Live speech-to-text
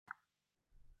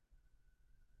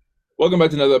Welcome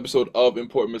back to another episode of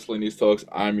Important Miscellaneous Talks.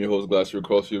 I'm your host, Glacier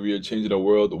Crossfield. We are changing the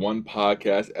world one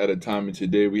podcast at a time, and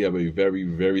today we have a very,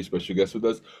 very special guest with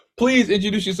us. Please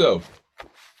introduce yourself.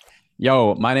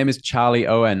 Yo, my name is Charlie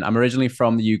Owen. I'm originally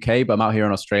from the UK, but I'm out here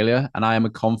in Australia, and I am a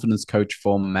confidence coach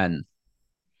for men.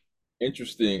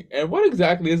 Interesting. And what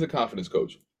exactly is a confidence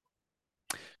coach?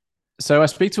 So I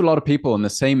speak to a lot of people, and the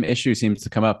same issue seems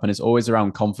to come up, and it's always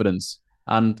around confidence.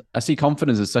 And I see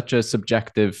confidence as such a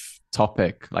subjective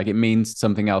topic. Like it means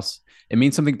something else. It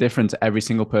means something different to every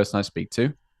single person I speak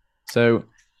to. So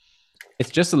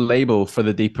it's just a label for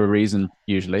the deeper reason,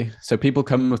 usually. So people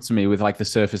come up to me with like the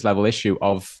surface level issue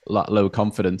of low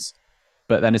confidence,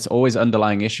 but then it's always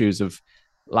underlying issues of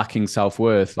lacking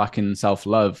self-worth, lacking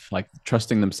self-love, like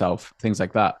trusting themselves, things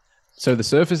like that. So the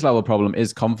surface level problem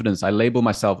is confidence. I label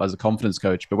myself as a confidence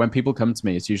coach, but when people come to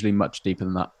me, it's usually much deeper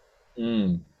than that.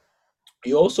 Mm.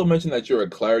 You also mentioned that you're a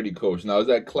clarity coach. Now, is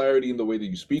that clarity in the way that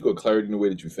you speak or clarity in the way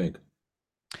that you think?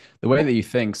 The way that you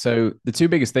think. So the two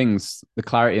biggest things, the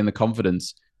clarity and the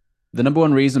confidence, the number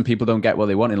one reason people don't get what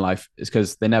they want in life is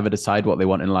because they never decide what they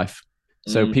want in life.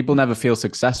 So Mm. people never feel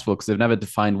successful because they've never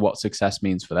defined what success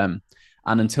means for them.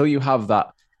 And until you have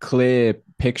that clear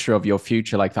picture of your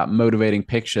future, like that motivating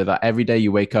picture that every day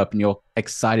you wake up and you're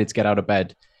excited to get out of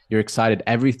bed, you're excited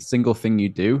every single thing you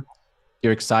do,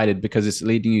 you're excited because it's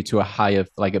leading you to a higher,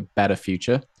 like a better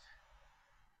future.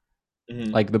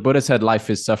 Mhm. Like the Buddha said, life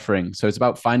is suffering. So it's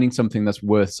about finding something that's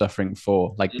worth suffering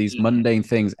for, like these Mhm. mundane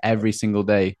things every single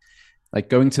day. Like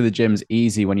going to the gym's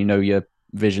easy when you know your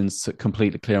vision's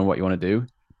completely clear on what you want to do.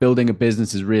 Building a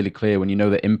business is really clear when you know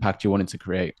the impact you're wanting to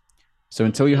create. So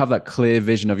until you have that clear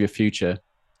vision of your future,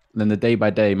 then the day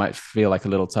by day might feel like a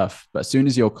little tough. But as soon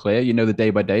as you're clear, you know the day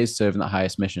by day is serving that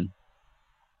highest mission.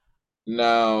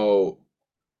 Now,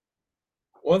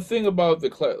 one thing about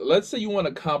let's say you want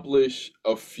to accomplish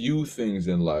a few things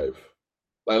in life.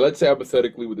 Like, let's say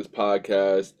hypothetically with this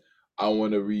podcast, I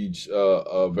want to reach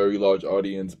a very large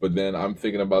audience, but then I'm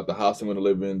thinking about the house I'm going to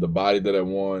live in, the body that I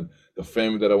want, the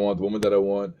family that I want, the woman that I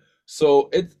want. So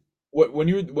it's when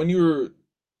you're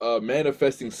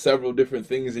manifesting several different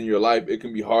things in your life, it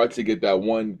can be hard to get that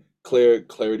one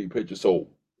clarity picture. So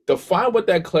define what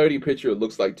that clarity picture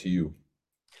looks like to you.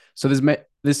 So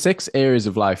there's six areas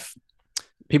of life.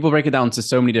 People break it down to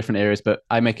so many different areas, but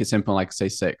I make it simple, like say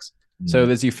six. So Mm.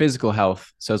 there's your physical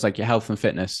health. So it's like your health and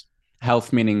fitness.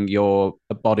 Health meaning your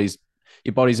body's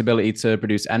ability to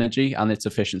produce energy and its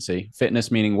efficiency.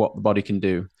 Fitness meaning what the body can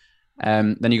do.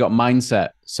 Then you got mindset,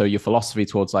 so your philosophy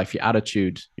towards life, your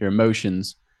attitude, your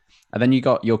emotions, and then you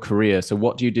got your career. So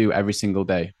what do you do every single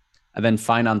day? And then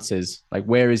finances, like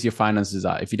where is your finances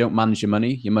at? If you don't manage your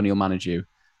money will manage you.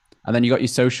 And then you got your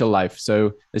social life.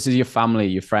 So this is your family,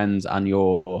 your friends, and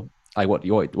your like what do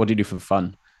you do for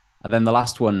fun? And then the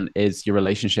last one is your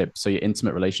relationship, so your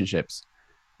intimate relationships.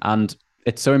 And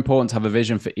it's so important to have a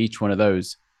vision for each one of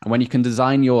those. And when you can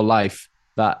design your life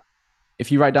that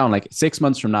if you write down like 6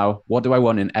 months from now, what do I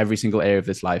want in every single area of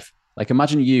this life? Like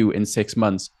imagine you in 6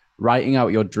 months writing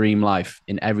out your dream life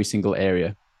in every single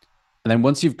area. And then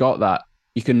once you've got that,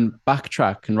 you can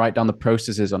backtrack and write down the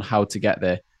processes on how to get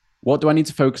there. What do I need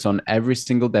to focus on every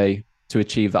single day to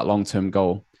achieve that long term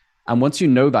goal? And once you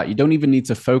know that, you don't even need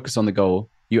to focus on the goal.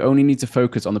 You only need to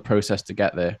focus on the process to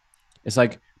get there. It's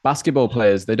like basketball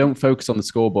players, they don't focus on the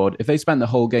scoreboard. If they spent the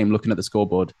whole game looking at the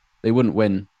scoreboard, they wouldn't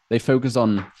win. They focus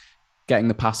on getting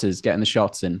the passes, getting the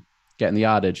shots in, getting the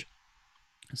yardage.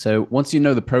 So once you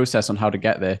know the process on how to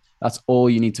get there, that's all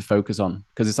you need to focus on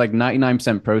because it's like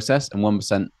 99% process and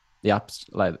 1%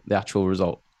 the actual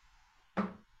result.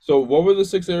 So what were the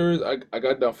six areas? I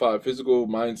got down five: physical,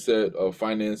 mindset,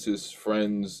 finances,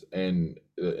 friends, and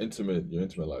your intimate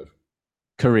life,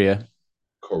 Career,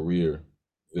 career.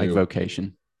 like There.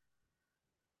 vocation.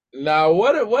 Now,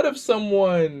 what if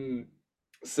someone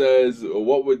says,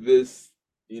 "What would this,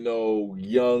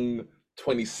 young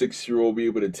 26-year-old be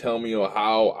able to tell me or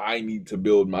how I need to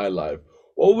build my life?"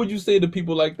 What would you say to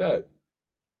people like that?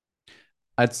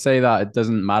 I'd say that it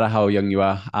doesn't matter how young you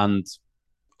are and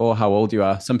or how old you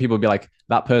are. Some people be like,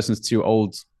 that person's too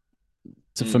old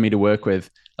for Mm. me to work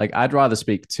with. Like I'd rather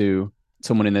speak to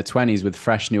someone in their 20s with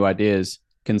fresh new ideas,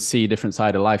 can see a different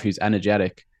side of life, who's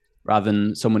energetic, rather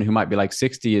than someone who might be like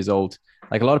 60 years old.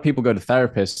 Like a lot of people go to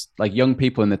therapists, like young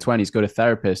people in their 20s go to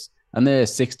therapists and they're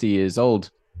 60 years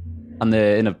old and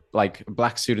they're in a like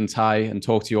black suit and tie and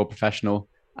talk to your professional.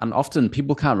 And often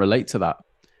people can't relate to that.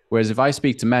 Whereas if I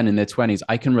speak to men in their 20s,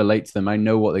 I can relate to them. I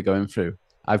know what they're going through.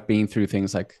 I've been through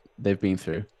things like they've been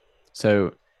through.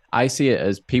 So I see it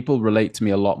as people relate to me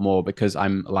a lot more because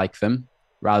I'm like them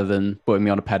rather than putting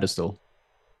me on a pedestal.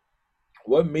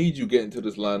 What made you get into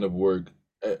this line of work?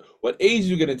 What age did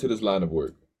you get into this line of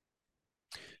work?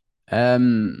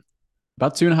 Um,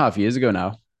 about 2.5 years ago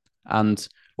now. And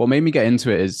what made me get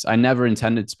into it is I never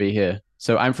intended to be here.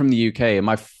 So I'm from the UK, and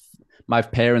my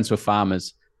parents were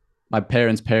farmers. My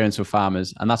parents' parents were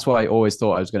farmers, and that's what I always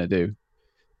thought I was going to do. Mm,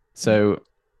 So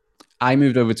I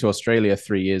moved over to Australia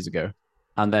 3 years ago,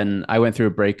 and then I went through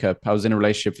a breakup. I was in a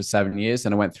relationship for 7 years,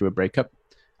 and I went through a breakup,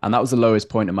 and that was the lowest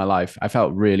point in my life. I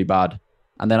felt really bad,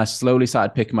 and then I slowly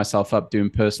started picking myself up, doing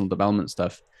personal development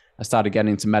stuff. I started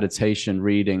getting into meditation,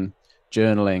 reading,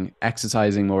 journaling,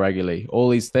 exercising more regularly, all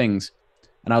these things,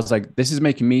 and I was like, this is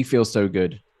making me feel so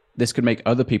good. This could make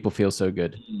other people feel so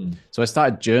good. mm, So I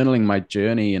started journaling my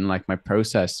journey and like my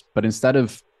process, but instead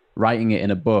of writing it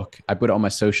in a book, I put it on my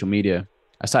social media.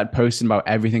 I started posting about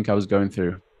everything I was going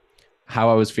through, how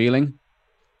I was feeling,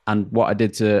 and what I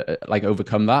did to like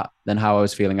overcome that, then how I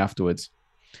was feeling afterwards.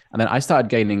 And then I started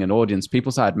gaining an audience.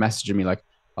 People started messaging me like,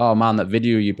 "Oh man, that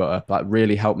video you put up that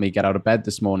really helped me get out of bed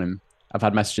this morning." I've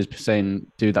had messages saying,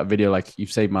 "Dude, that video like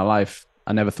you've saved my life.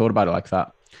 I never thought about it like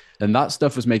that." And that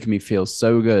stuff was making me feel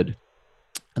so good.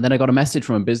 And then I got a message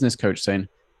from a business coach saying,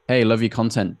 "Hey, love your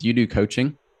content. Do you do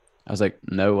coaching?" I was like,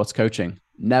 "No, what's coaching?"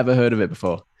 Never heard of it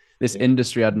before. This yeah.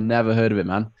 industry, I'd never heard of it,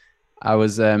 man. I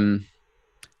was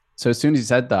so as soon as he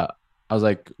said that, I was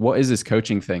like, what is this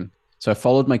coaching thing? So I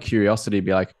followed my curiosity,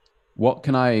 be like, what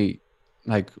can I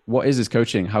what is this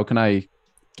coaching? How can I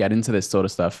get into this sort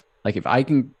of stuff? Like if I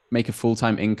can make a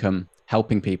full-time income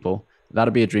helping people,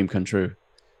 that'd be a dream come true.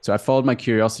 So I followed my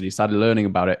curiosity, started learning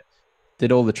about it,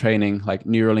 did all the training, like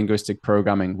neuro-linguistic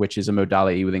programming, which is a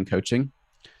modality within coaching.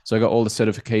 So I got all the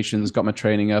certifications, got my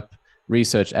training up,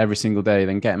 researched every single day,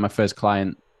 then getting my first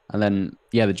client. And then,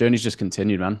 yeah, the journey's just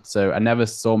continued, man. So I never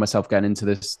saw myself getting into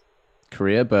this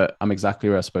career, but I'm exactly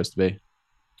where I'm supposed to be.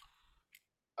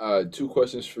 Two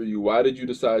questions for you. Why did you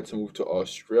decide to move to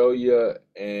Australia,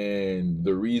 and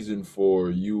the reason for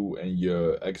you and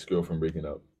your ex-girlfriend breaking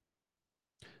up?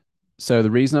 So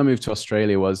the reason I moved to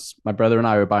Australia was my brother and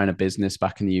I were buying a business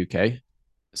back in the UK.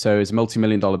 So it's a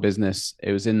multi-million-dollar business.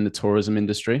 It was in the tourism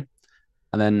industry.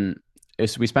 And then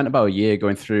we spent about a year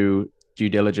going through due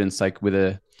diligence, like with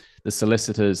the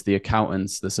solicitors, the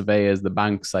accountants, the surveyors, the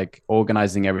banks, like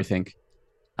organizing everything.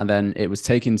 And then it was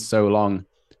taking so long.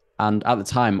 And at the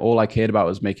time, all I cared about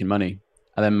was making money.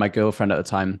 And then my girlfriend at the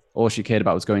time, all she cared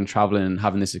about was going traveling and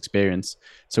having this experience.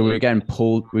 So Mm, we were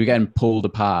getting pulled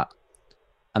apart.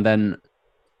 And then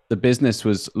the business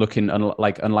was looking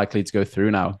like unlikely to go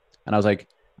through now. And I was like,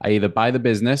 I either buy the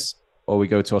business or we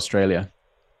go to Australia.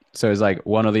 So it's like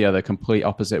one or the other, complete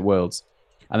opposite worlds.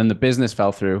 And then the business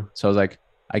fell through. So I was like,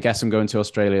 I guess I'm going to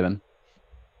Australia then.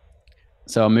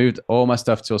 So I moved all my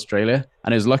stuff to Australia.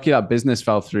 And it was lucky that business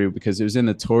fell through because it was in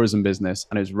the tourism business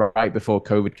and it was right before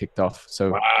COVID kicked off. So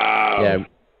yeah, wow.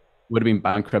 would have been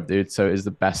bankrupt, dude. So it was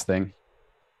the best thing.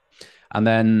 And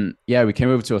then, yeah, we came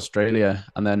over to Australia.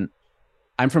 And then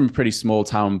I'm from a pretty small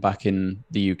town back in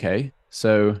the UK.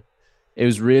 So it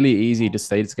was really easy to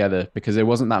stay together because there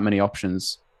wasn't that many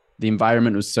options. The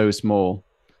environment was so small,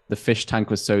 the fish tank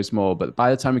was so small. But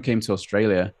by the time we came to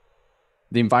Australia,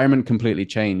 the environment completely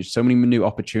changed. So many new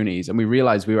opportunities, and we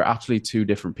realized we were actually two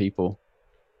different people.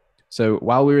 So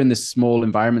while we were in this small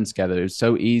environment together, it was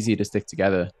so easy to stick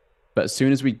together. But as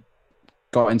soon as we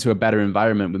got into a better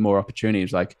environment with more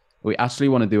opportunities, like we actually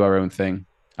want to do our own thing,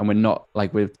 and we're not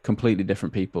like we're completely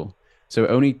different people. So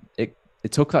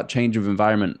it took that change of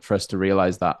environment for us to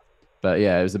realize that. But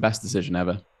yeah, it was the best decision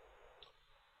ever.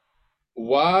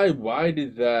 Why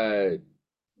did that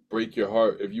break your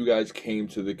heart if you guys came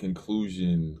to the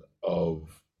conclusion of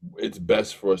it's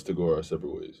best for us to go our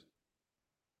separate ways?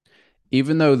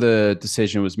 Even though the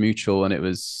decision was mutual and it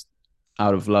was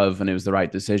out of love and it was the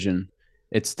right decision,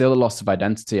 it's still a loss of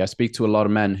identity. I speak to a lot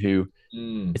of men who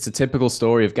Mm, it's a typical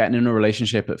story of getting in a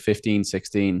relationship at 15,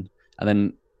 16, and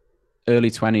then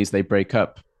early 20s, they break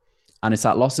up. And it's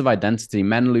that loss of identity.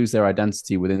 Men lose their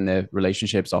identity within their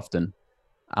relationships often.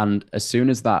 And as soon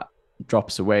as that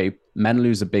drops away, men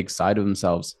lose a big side of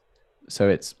themselves. So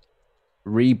it's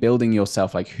rebuilding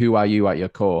yourself. Like, who are you at your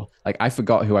core? Like, I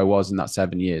forgot who I was in that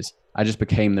 7 years. I just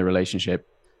became the relationship.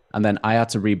 And then I had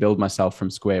to rebuild myself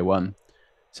from square one.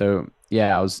 So,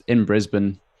 yeah, I was in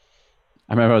Brisbane.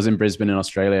 I remember I was in Brisbane in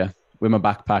Australia with my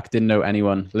backpack, didn't know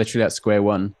anyone, literally at square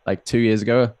one, like 2 years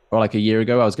ago or like a year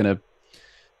ago. I was going to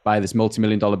buy this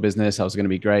multi-million-dollar business. I was going to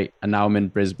be great. And now I'm in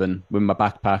Brisbane with my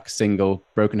backpack, single,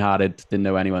 brokenhearted, didn't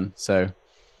know anyone. So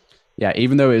yeah,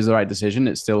 even though it was the right decision,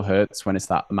 it still hurts when it's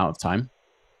that amount of time.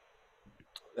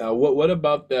 now, what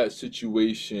about that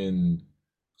situation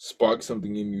sparked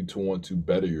something in you to want to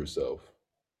better yourself?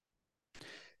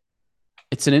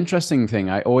 It's an interesting thing.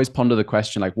 I always ponder the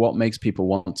question like, what makes people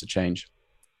want to change?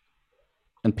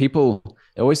 And people,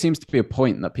 it always seems to be a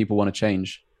point that people want to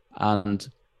change. And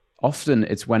often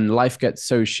it's when life gets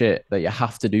so shit that you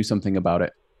have to do something about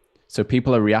it. So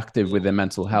people are reactive with their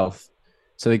mental health.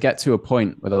 So they get to a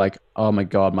point where they're like, oh my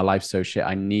God, my life's so shit.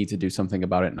 I need to do something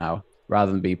about it now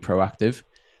rather than be proactive.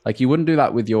 Like you wouldn't do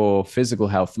that with your physical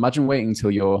health. Imagine waiting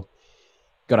until you're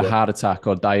got a Yeah. heart attack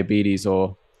or diabetes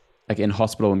or like in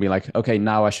hospital and be like, okay,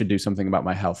 now I should do something about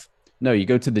my health. No, you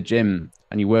go to the gym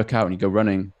and you work out and you go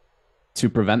running to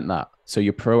prevent that. So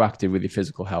you're proactive with your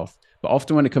physical health. But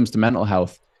often when it comes to mental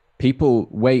health, people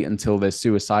wait until they're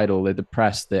suicidal, they're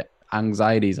depressed, their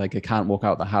anxieties, like they can't walk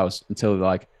out the house until they're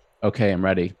like, okay, I'm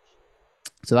ready.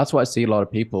 So that's what I see a lot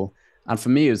of people. And for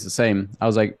me, it was the same. I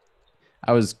was like,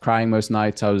 I was crying most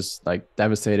nights. I was like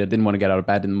devastated. Didn't want to get out of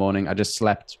bed in the morning. I just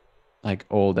slept like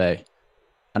all day.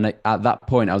 And at that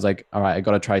point, I was like, all right, I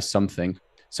got to try something.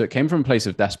 So it came from a place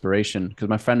of desperation because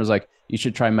my friend was like, you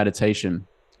should try meditation.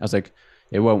 I was like,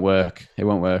 it won't work. It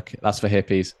won't work. That's for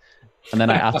hippies. And then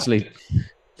I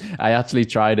actually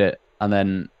tried it. And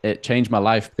then it changed my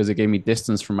life because it gave me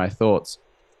distance from my thoughts.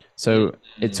 So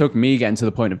it Mm, took me getting to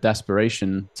the point of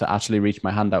desperation to actually reach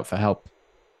my hand out for help.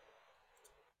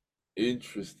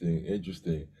 interesting,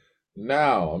 interesting.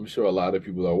 Now, I'm sure a lot of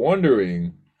people are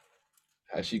wondering,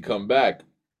 has she come back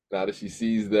now that she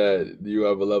sees that you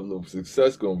have a level of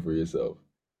success going for yourself?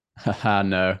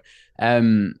 No.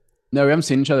 Um, no, we haven't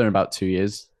seen each other in about 2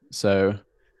 years. So,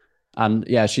 and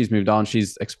yeah, she's moved on.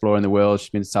 She's exploring the world. She's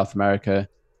been to South America.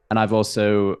 And I've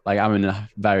also, like, I'm in a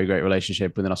very great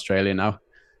relationship with an Australian now.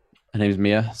 Her name's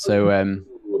Mia. So,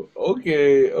 Ooh,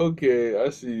 okay, okay, I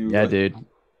see yeah, you. dude,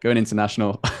 going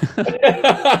international.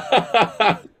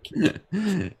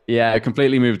 Yeah, I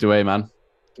completely moved away, man.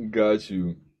 Got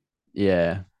you.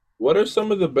 Yeah. What are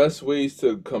some of the best ways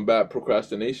to combat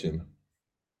procrastination?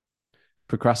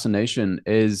 Procrastination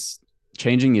is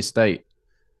changing your state.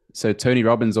 So, Tony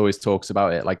Robbins always talks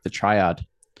about it like the triad.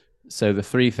 So the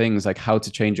three things like how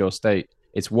to change your state.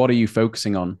 It's what are you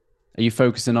focusing on? Are you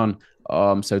focusing on,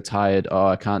 oh, I'm so tired. Oh,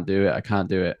 I can't do it. I can't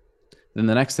do it. Then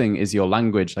the next thing is your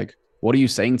language. Like, what are you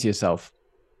saying to yourself?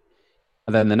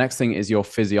 And then the next thing is your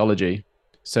physiology.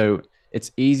 So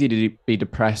it's easy to be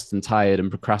depressed and tired and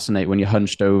procrastinate when you're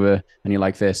hunched over and you're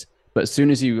like this. But as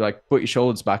soon as you like put your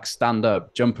shoulders back, stand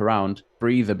up, jump around,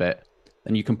 breathe a bit,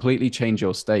 then you completely change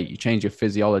your state. You change your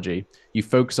physiology. You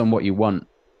focus on what you want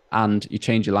and you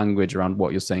change your language around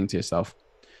what you're saying to yourself.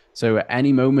 So at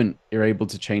any moment, you're able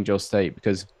to change your state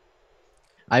because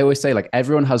I always say, like,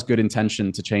 everyone has good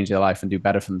intention to change their life and do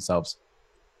better for themselves,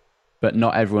 but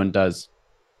not everyone does.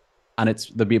 And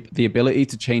it's the ability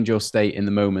to change your state in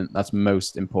the moment that's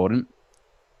most important.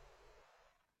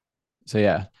 So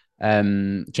yeah,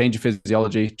 change your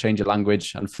physiology, change your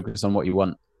language, and focus on what you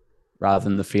want rather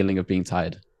than the feeling of being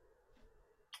tired.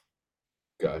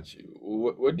 Got you.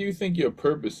 What do you think your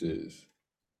purpose is?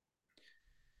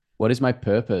 What is my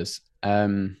purpose?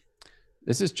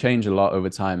 This has changed a lot over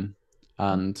time,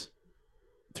 and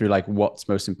through like what's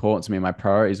most important to me, my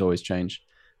priorities always change.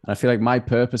 And I feel like my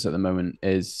purpose at the moment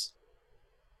is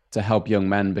to help young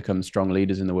men become strong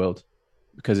leaders in the world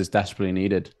because it's desperately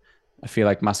needed. I feel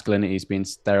like masculinity is being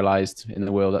sterilized in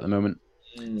the world at the moment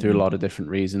through a Mm, lot of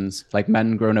different reasons. Like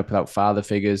men growing up without father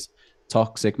figures,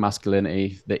 toxic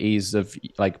masculinity, the ease of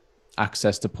like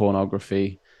access to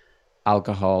pornography,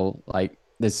 alcohol. Like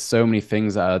there's so many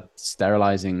things that are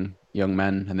sterilizing young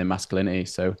men and their masculinity.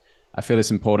 So I feel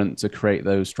it's important to create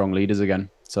those strong leaders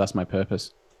again. So that's my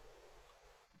purpose.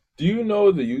 do you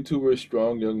know the YouTuber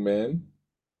Strong Young Man?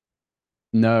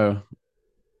 No.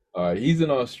 He's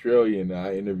an Australian.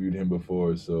 I interviewed him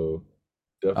before, so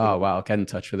Oh definitely wow, I'll get in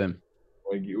touch with him.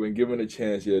 when given a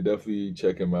chance, yeah, definitely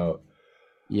check him out.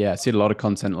 Yeah, I see a lot of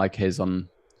content like his on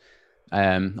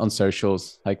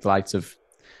socials, like the likes of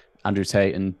Andrew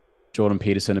Tate and Jordan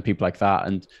Peterson and people like that.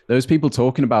 And those people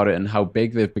talking about it and how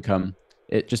big they've become,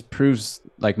 it just proves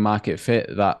like market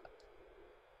fit that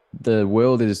the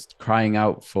world is crying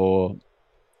out for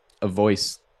a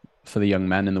voice for the young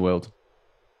men in the world.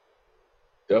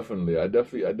 Definitely, I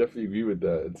definitely agree with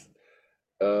that.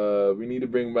 We need to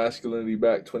bring masculinity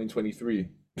back, 2023.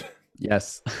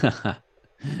 Yes.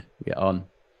 Get on.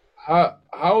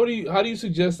 How do you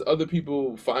suggest other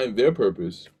people find their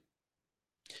purpose?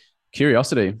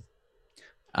 Curiosity.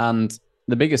 And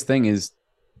the biggest thing is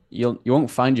you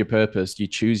won't find your purpose, you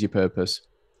choose your purpose.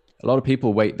 A lot of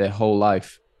people wait their whole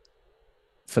life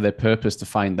for their purpose to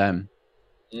find them.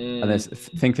 And they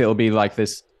Mm, think it'll be like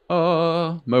this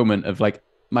moment of like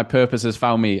my purpose has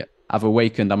found me, I've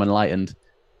awakened, I'm enlightened.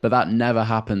 But that never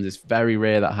happens. It's very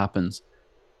rare that happens.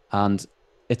 And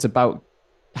it's about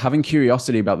having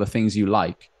curiosity about the things you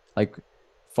like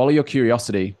follow your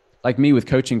curiosity. Like me with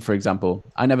coaching, for example,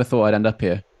 I never thought I'd end up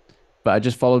here, but I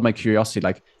just followed my curiosity.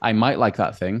 Like I might like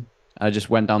that thing. I just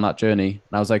went down that journey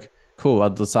and I was like, cool, I'll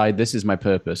decide this is my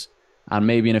purpose. And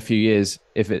maybe in a few years,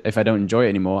 if I don't enjoy it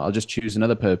anymore, I'll just choose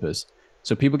another purpose.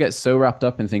 So people get so wrapped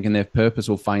up in thinking their purpose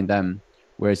will find them,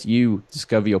 whereas you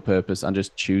discover your purpose and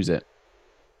just choose it.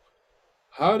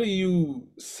 How do you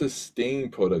sustain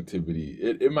productivity?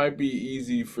 It might be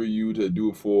easy for you to do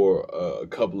it for a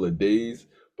couple of days,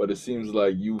 but it seems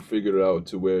like you figured it out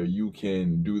to where you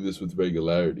can do this with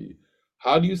regularity.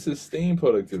 How do you sustain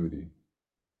productivity?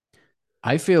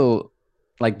 I feel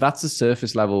like that's a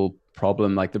surface level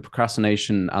problem, like the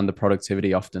procrastination and the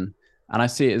productivity often. And I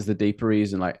see it as the deeper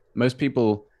reason. Like most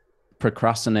people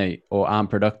procrastinate or aren't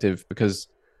productive because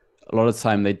a lot of the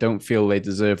time they don't feel they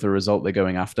deserve the result they're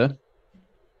going after.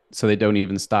 So they don't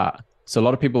even start. So a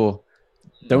lot of people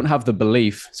don't Hmm. have the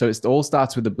belief. So it all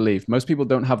starts with the belief. Most people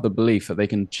don't have the belief that they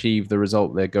can achieve the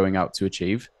result they're going out to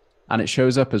achieve. And it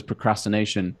shows up as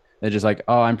procrastination. They're just like,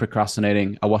 oh, I'm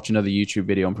procrastinating. I'll watch another YouTube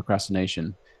video on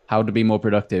procrastination, how to be more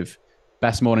productive,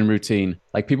 best morning routine.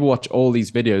 Like people watch all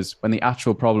these videos when the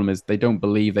actual problem is they don't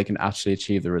believe they can actually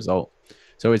achieve the result.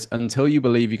 So it's until you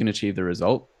believe you can achieve the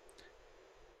result,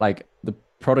 like the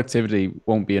productivity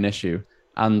won't be an issue.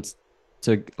 And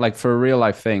to like for a real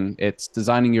life thing, it's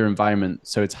designing your environment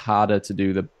so it's harder to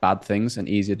do the bad things and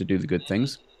easier to do the good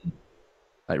things,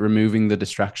 like removing the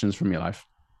distractions from your life.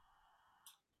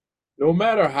 No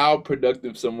matter how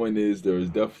productive someone is, there is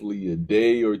definitely a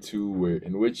day or two where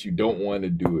in which you don't want to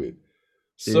do it.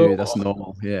 So Dude, that's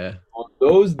normal. Yeah. on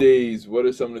those days, what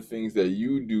are some of the things that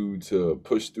you do to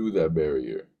push through that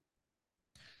barrier?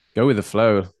 Go with the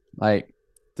flow. Like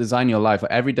design your life.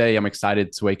 Like, every day I'm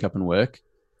excited to wake up and work.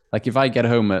 Like if I get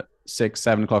home at 6,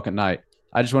 7 o'clock at night,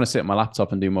 I just want to sit at my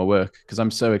laptop and do more work because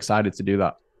I'm so excited to do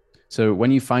that. So when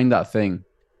you find that thing,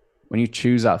 when you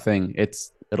choose that thing,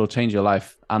 it'll change your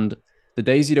life. And the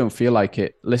days you don't feel like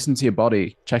it, listen to your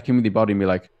body, check in with your body and be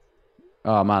like,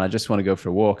 oh man, I just want to go for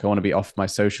a walk. I want to be off my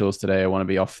socials today. I want to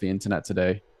be off the internet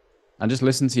today. And just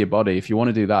listen to your body. If you want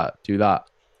to do that, do that.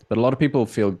 But a lot of people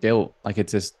feel guilt, like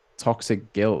it's this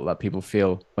toxic guilt that people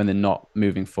feel when they're not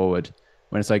moving forward.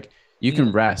 When it's like you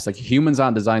can rest. Like humans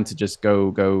aren't designed to just go,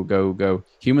 go, go, go.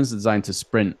 Humans are designed to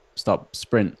sprint, stop.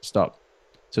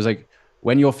 So it's like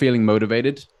when you're feeling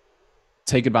motivated,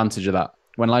 take advantage of that.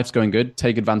 When life's going good,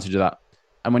 take advantage of that.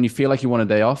 And when you feel like you want a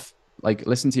day off, like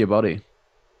listen to your body.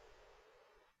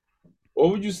 What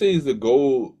would you say is the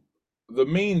goal, the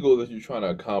main goal that you're trying to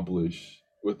accomplish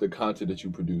with the content that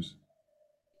you produce?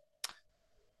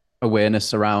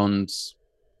 Awareness around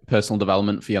personal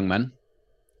development for young men.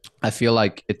 I feel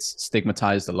like it's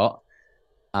stigmatized a lot.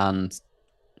 And do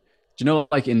you know,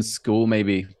 like in school,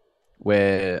 maybe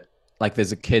where like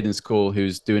there's a kid in school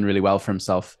who's doing really well for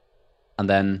himself, and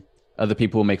then other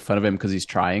people will make fun of him because he's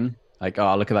trying. Like,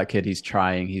 oh, look at that kid, he's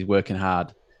trying, he's working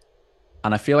hard.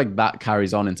 And I feel like that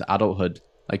carries on into adulthood.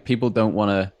 Like people don't want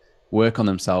to work on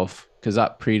themselves because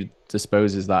that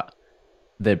predisposes that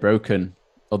they're broken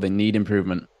or they need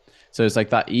improvement. So it's like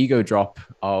that ego drop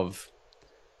of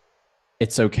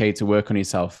it's okay to work on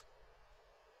yourself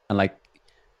and like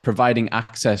providing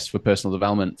access for personal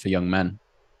development for young men.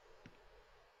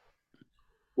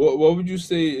 What would you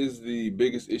say is the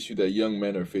biggest issue that young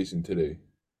men are facing today?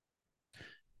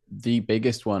 The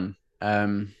biggest one,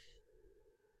 the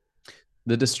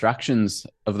distractions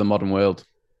of the modern world.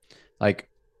 Like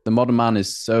the modern man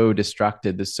is so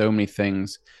distracted. There's so many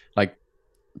things. Like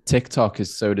TikTok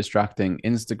is so distracting,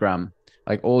 Instagram,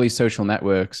 like all these social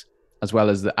networks, as well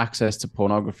as the access to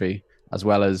pornography, as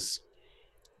well as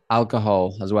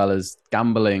alcohol, as well as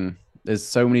gambling. There's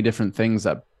so many different things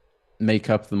that make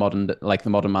up the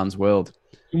modern man's world.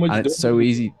 Too much And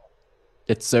dopamine.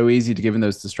 it's so easy to give in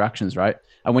those distractions, right?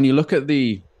 And when you look at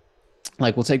the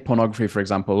like we'll take pornography for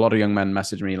example, a lot of young men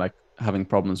message me like having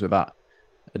problems with that,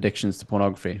 addictions to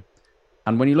pornography.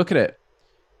 And when you look at it,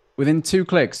 within 2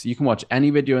 clicks, you can watch any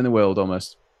video in the world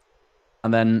almost.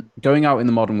 And then going out in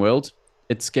the modern world,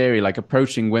 it's scary, like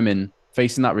approaching women,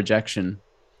 facing that rejection,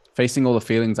 facing all the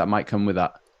feelings that might come with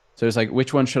that. So it's like,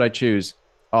 which one should I choose?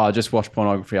 Oh, I'll just watch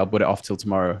pornography. I'll put it off till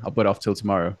tomorrow. I'll put it off till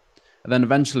tomorrow. And then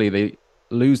eventually they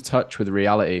lose touch with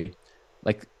reality.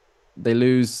 Like they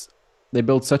lose, they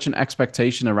build such an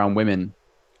expectation around women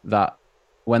that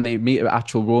when they meet an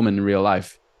actual woman in real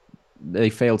life, they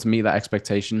fail to meet that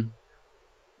expectation.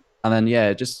 And then, yeah,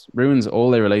 it just ruins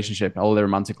all their relationship, all their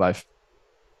romantic life.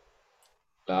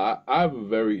 Now, I have a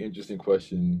very interesting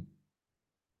question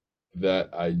that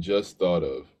I just thought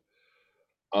of.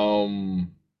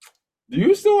 Um, do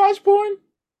you still watch porn?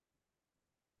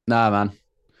 Nah, man.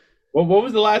 What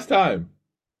was the last time?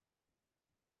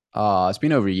 It's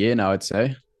been over a year now, I'd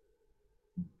say.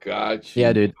 Got Yeah,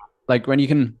 you. dude. Like when you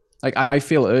can, like I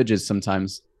feel urges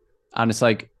sometimes, and it's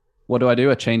like, what do?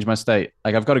 I change my state.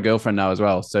 Like I've got a girlfriend now as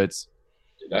well, so it's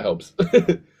That helps.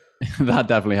 that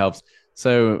definitely helps.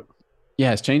 So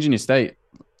yeah, it's changing your state.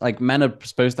 Like men are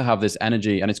supposed to have this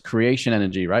energy, and it's creation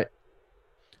energy, right?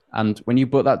 And when you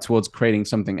put that towards creating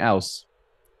something else,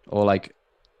 or like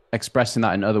expressing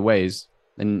that in other ways,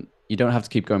 then you don't have to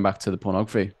keep going back to the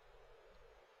pornography.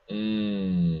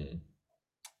 Mm,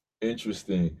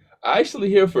 interesting. I actually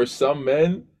hear for some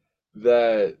men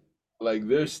that like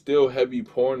they're still heavy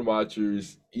porn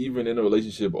watchers even in a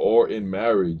relationship or in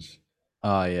marriage.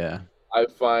 Oh yeah, I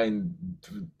find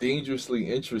dangerously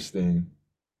interesting.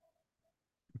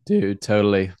 dude,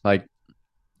 totally. Like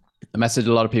I message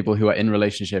a lot of people who are in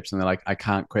relationships and they're like, I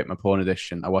can't quit my porn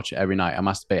addiction. I watch it every night. I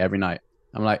masturbate every night.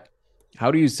 I'm like, how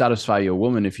do you satisfy your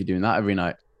woman if you're doing that every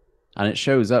night? And it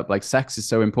shows up like sex is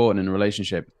so important in a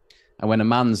relationship. And when a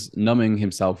man's numbing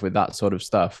himself with that sort of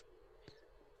stuff,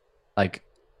 like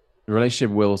the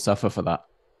relationship will suffer for that.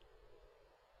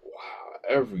 Wow,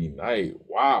 every night.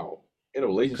 Wow. In a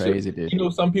relationship. Crazy, dude. You know,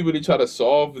 some people they try to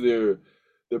solve their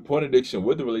porn addiction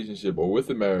with the relationship or with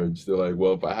the marriage. They're like,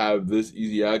 well, if I have this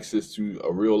easy access to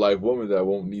a real life woman that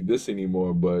won't need this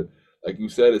anymore. But like you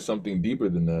said, it's something deeper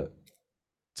than that.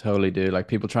 Totally, dude. Like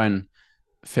people try and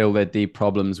fill their deep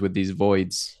problems with these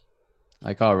voids.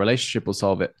 Like, oh, a relationship will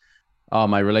solve it. Oh,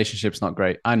 my relationship's not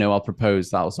great. I know I'll propose.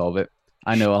 That'll solve it.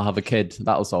 I know I'll have a kid.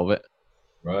 That'll solve it.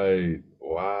 Right.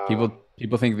 Wow.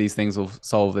 People think these things will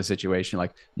solve the situation.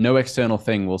 Like no external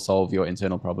thing will solve your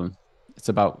internal problem. It's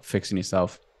about fixing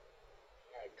yourself.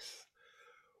 Thanks.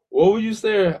 What would you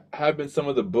say have been some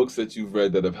of the books that you've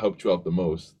read that have helped you out the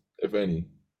most, if any?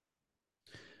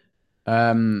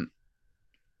 Um,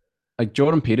 like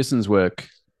Jordan Peterson's work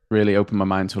really opened my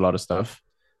mind to a lot of stuff.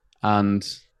 And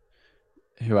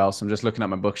who else? I'm just looking at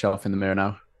my bookshelf in the mirror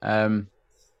now.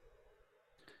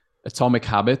 Atomic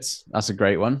Habits. That's a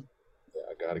great one. Yeah,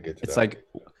 I gotta get to It's that one. like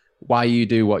why you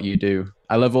do what you do.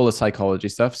 I love all the psychology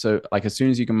stuff. So like as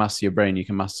soon as you can master your brain, you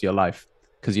can master your life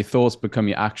because your thoughts become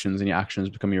your actions and your actions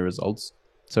become your results.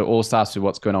 So it all starts with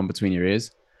what's going on between your ears.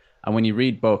 And when you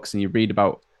read books and you read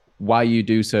about why you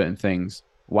do certain things,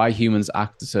 why humans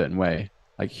act a certain way,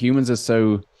 like humans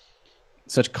are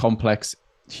such complex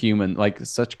like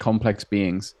such complex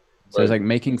beings. So it's Right. like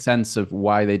making sense of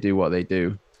why they do what they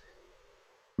do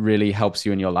really helps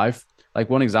you in your life. Like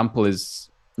one example is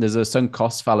there's a sunk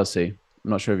cost fallacy.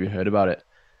 I'm not sure if you heard about it.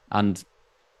 And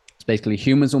it's basically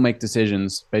humans will make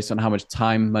decisions based on how much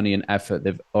time, money, and effort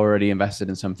they've already invested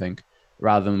in something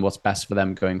rather than what's best for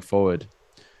them going forward.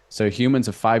 So humans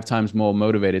are 5 times more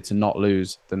motivated to not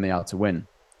lose than they are to win.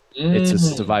 Mm. It's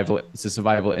a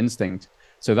survival instinct.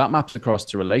 So that maps across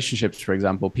to relationships, for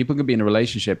example. People can be in a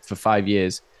relationship for 5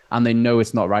 years and they know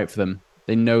it's not right for them.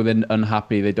 They know they're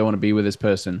unhappy, they don't want to be with this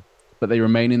person, but they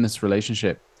remain in this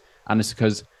relationship. And it's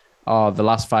because, oh, the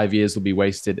last 5 years will be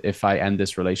wasted if I end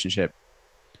this relationship.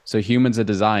 So humans are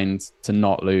designed to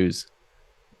not lose.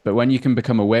 But when you can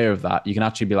become aware of that, you can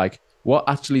actually be like, what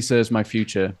actually serves my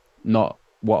future, not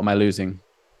what am I losing?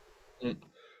 Mm.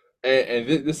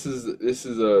 This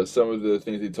is some of the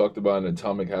things they talked about in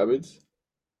Atomic Habits.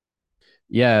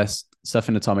 Yes, stuff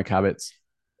in Atomic Habits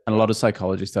and a Uh, lot of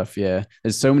psychology stuff. Yeah,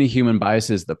 there's so many human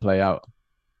biases that play out.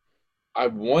 I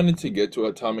wanted to get to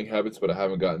Atomic Habits, but I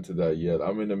haven't gotten to that yet.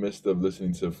 I'm in the midst of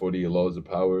listening to 48 Laws of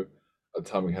Power.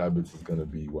 Atomic Habits is gonna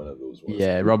be one of those ones.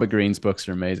 Yeah, Robert Greene's books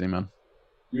are amazing, man.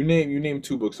 You name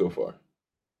two books so far.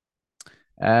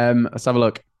 Let's have a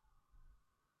look.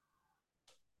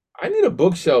 I need a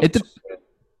bookshelf It too. de-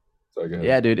 Sorry, go ahead.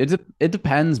 yeah, dude. It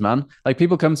depends, man. Like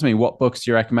people come to me, what books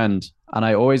do you recommend? And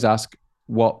I always ask,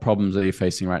 what problems are you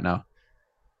facing right now?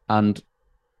 And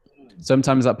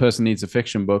sometimes that person needs a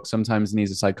fiction book, sometimes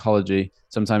needs a psychology,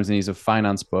 sometimes needs a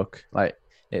finance book. Like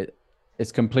it,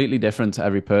 it's completely different to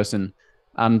every person.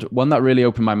 And one that really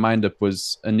opened my mind up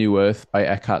was A New Earth by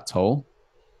Eckhart Tolle.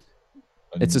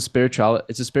 And It's a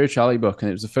spirituality book, and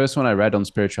it was the first one I read on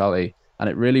spirituality, and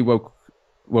it really woke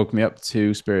me up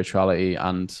to spirituality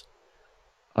and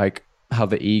like how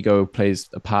the ego plays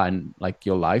a part in like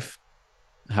your life,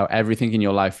 how everything in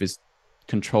your life is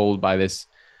controlled by this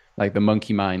like the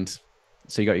monkey mind.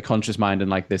 So you got your conscious mind and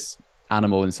like this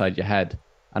animal inside your head,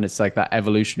 and it's like that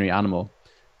evolutionary animal.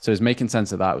 So it's making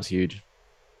sense of that was huge.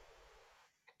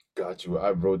 got you.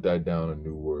 I wrote that down. A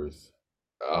new worth.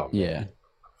 Oh man, Yeah,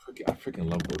 I freaking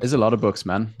love books, there's a man. lot of books,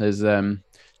 man. There's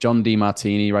John D.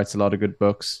 Martini writes a lot of good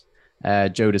books.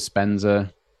 Joe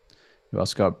Dispenza. Who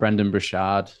else got? Brendan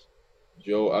Burchard.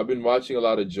 Joe, I've been watching a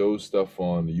lot of Joe's stuff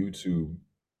on YouTube.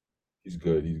 He's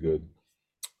good. He's good.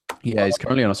 Yeah, he's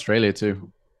currently in Australia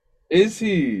too. Is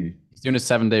he? He's doing a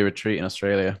 7 day retreat in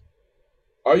Australia.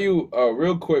 Are you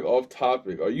real quick off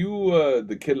topic? Are you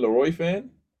the Kid Leroy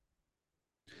fan?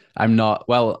 I'm not,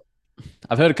 well,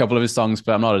 I've heard a couple of his songs,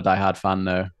 but I'm not a diehard fan,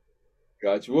 no.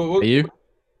 Got you. Are you?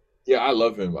 Yeah, I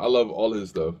love him. I love all his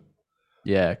stuff.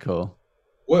 Yeah, cool.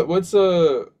 What's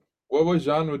what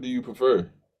genre do you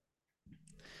prefer?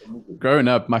 Growing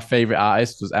up, my favorite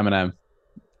artist was Eminem.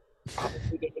 I'm a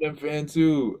big Eminem fan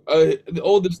too. The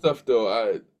older stuff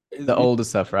though, his The music. older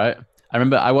stuff, right? I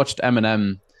remember I watched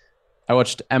Eminem,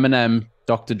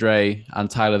 Dr. Dre, and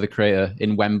Tyler the Creator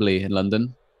in Wembley in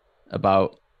London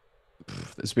about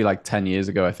this would be like 10 years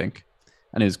ago, I think.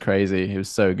 And it was crazy. It was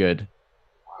so good.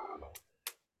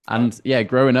 I, And yeah,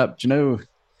 growing up, do you know,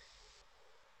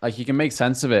 like you can make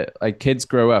sense of it. Like kids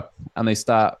grow up and they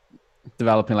start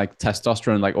developing like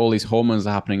testosterone, like all these hormones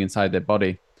are happening inside their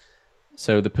body.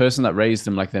 So the person that raised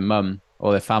them, like their mum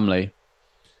or their family,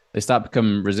 they start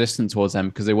become resistant towards them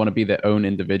because they want to be their own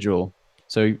individual.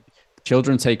 So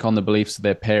children take on the beliefs of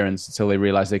their parents until they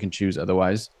realize they can choose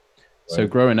otherwise. So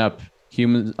right. growing up,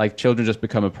 humans like children just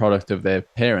become a product of their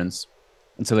parents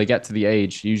until they get to the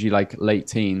age, usually like late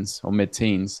teens or mid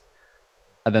teens,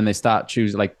 and then they start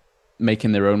choosing like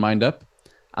making their own mind up.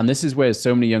 And this is where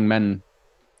so many young men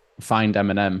find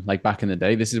Eminem, like back in the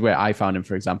day. This is where I found him,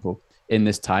 for example, in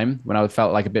this time when I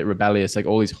felt like a bit rebellious, like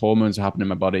all these hormones were happening in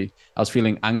my body. I was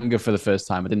feeling anger for the first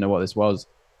time. I didn't know what this was.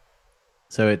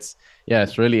 So yeah,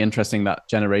 it's really interesting that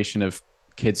generation of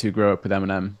kids who grow up with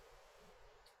Eminem.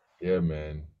 Yeah,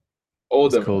 man.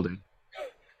 Old It's cool, dude.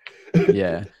 Eminem.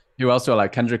 Yeah. Who else do I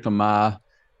like? Kendrick Lamar,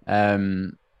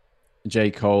 um,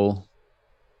 J. Cole.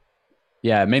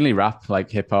 Yeah, mainly rap, like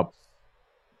hip hop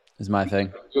is my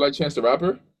thing. You like Chance the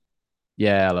Rapper?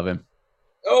 Yeah, I love him.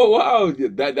 Oh wow,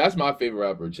 yeah, that's my favorite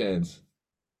rapper, Chance.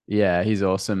 Yeah, he's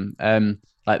awesome.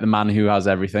 Like the man who has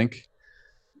everything.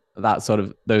 That sort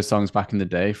of those songs back in the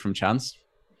day from Chance.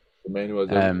 The man who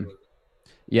has everything. Um,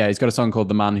 yeah, he's got a song called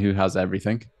 "The Man Who Has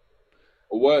Everything."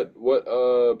 What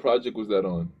project was that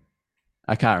on?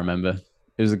 I can't remember.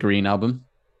 It was a Green album.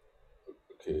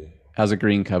 Okay. It has a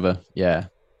green cover. Yeah,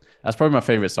 that's probably my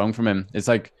favorite song from him. It's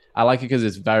like I like it because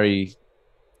it's very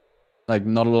like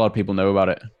not a lot of people know about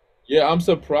it. Yeah, I'm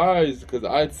surprised because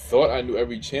I thought I knew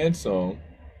every Chance song.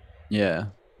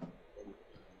 Yeah,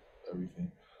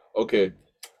 Everything. Okay.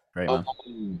 great man.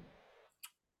 Um,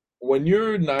 when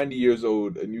you're 90 years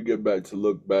old and you get back to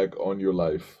look back on your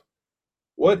life,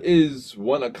 what is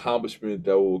one accomplishment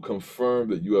that will confirm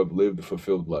that you have lived a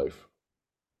fulfilled life?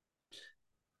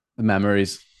 The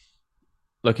memories.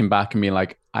 Looking back and being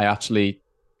like, I actually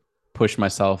pushed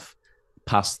myself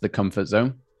past the comfort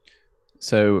zone.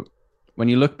 So when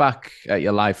you look back at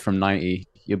your life from 90,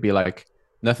 you'll be like,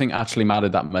 nothing actually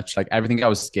mattered that much. Like everything I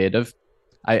was scared of,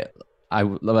 I I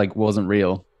like wasn't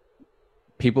real.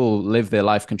 People live their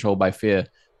life controlled by fear.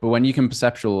 But when you can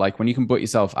perceptual, like when you can put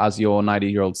yourself as your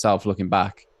 90-year-old self looking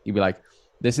back, you'd be like,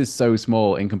 this is so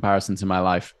small in comparison to my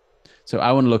life. So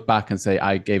I want to look back and say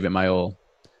I gave it my all.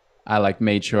 I like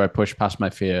made sure I pushed past my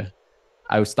fear.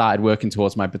 I started working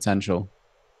towards my potential.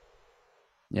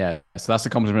 Yeah. So that's a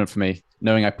compliment for me,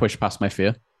 knowing I pushed past my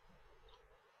fear.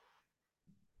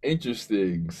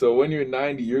 Interesting. So when you're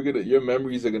 90, your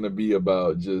memories are gonna be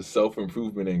about just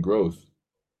self-improvement and growth.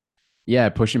 Yeah,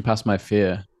 pushing past my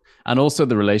fear. And also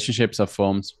the relationships I've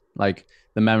formed, like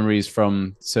the memories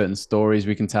from certain stories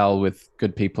we can tell with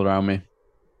good people around me,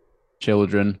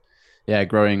 children. Yeah,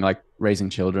 growing, like raising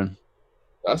children.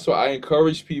 That's why I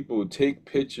encourage people take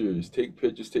pictures, take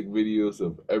videos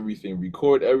of everything,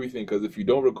 record everything. Because if you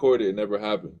don't record it, it never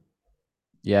happened.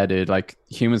 Yeah, dude, like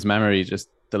humans' memory just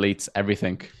deletes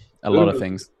everything, a lot of Literally,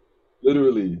 things.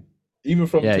 literally, even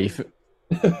from Yeah, today.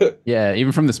 yeah,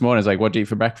 even from this morning, it's like, what do you eat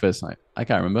for breakfast? Like, I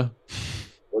can't remember.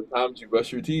 What time did you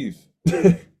brush your teeth?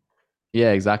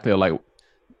 Yeah, exactly. Or like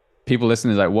people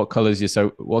listening is like, what color's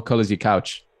your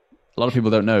couch? A lot of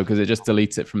people don't know because it just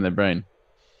deletes it from their brain.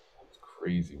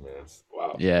 Crazy, man.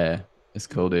 Wow. Yeah, it's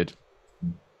cool, dude.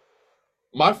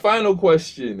 My final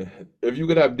question: if you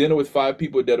could have dinner with five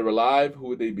people dead or alive, who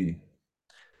would they be?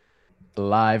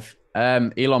 Live.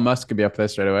 Elon Musk could be up there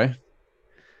straight away,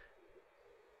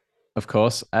 of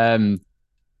course.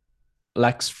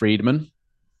 Lex Friedman,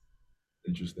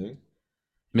 Interesting.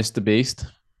 Mr. Beast,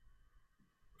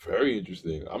 Very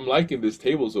interesting. I'm liking this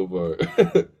table so far.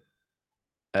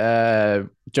 uh,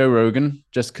 Joe Rogan,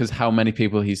 just because how many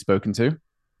people he's spoken to,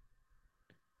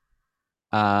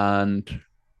 and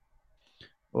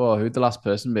oh, who'd the last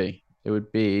person be? It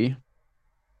would be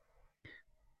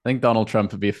I think Donald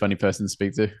Trump would be a funny person to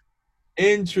speak to.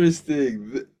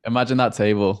 Interesting. Imagine that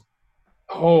table.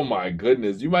 Oh my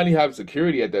goodness. You might even have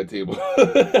security at that table.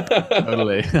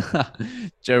 Totally.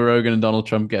 Joe Rogan and Donald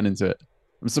Trump getting into it.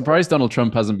 I'm surprised Donald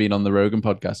Trump hasn't been on the Rogan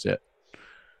podcast yet.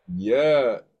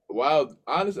 Yeah. Wow.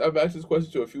 Honestly, I've asked this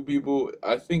question to a few people.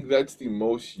 I think that's the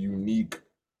most unique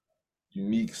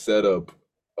setup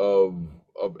of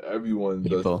everyone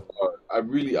thus People. far. I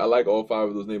like all five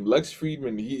of those names. Lex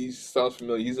Friedman, he sounds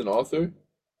familiar. He's an author.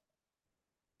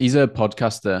 He's a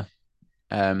podcaster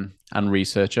and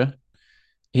researcher.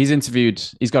 He's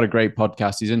got a great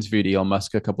podcast. He's interviewed Elon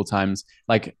Musk a couple times,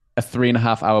 like a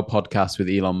 3.5 hour podcast with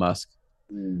Elon Musk.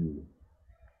 Ooh.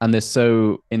 And they're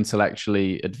so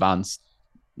intellectually advanced.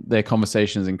 Their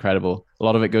conversation is incredible. A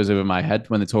lot of it goes over my head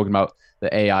when they're talking about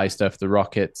the AI stuff, the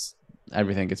rockets,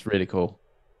 everything. It's really cool.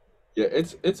 Yeah,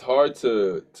 it's hard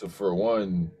to for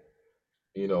one,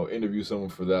 interview someone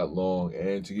for that long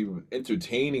and to keep it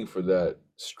entertaining for that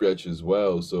stretch as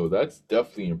well. So that's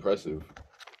definitely impressive.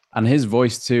 And his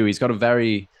voice too. He's got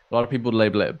a lot of people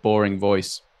label it a boring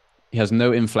voice. He has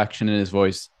no inflection in his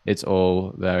voice. It's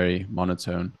all very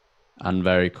monotone and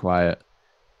very quiet.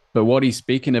 But what he's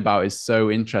speaking about is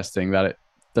so interesting that it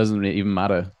doesn't really even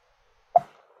matter.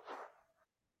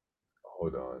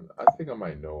 Hold on. I think I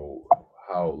might know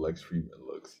how Lex Friedman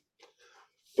looks.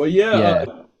 But yeah, Yeah, he's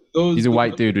those, a those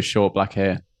white dude with short black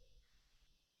hair.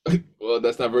 well,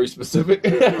 that's not very specific.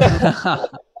 That's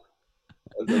not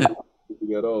very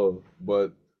specific at all.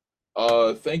 But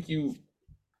thank you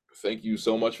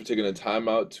so much for taking the time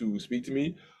out to speak to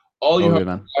me. All All your good,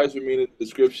 man. guys remain in the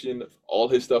description. All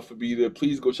his stuff will be there.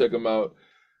 Please go check him out.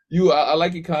 I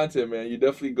like your content, man. You're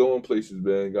definitely going places,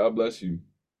 man. God bless you.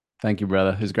 Thank you,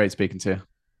 brother. It was great speaking to you.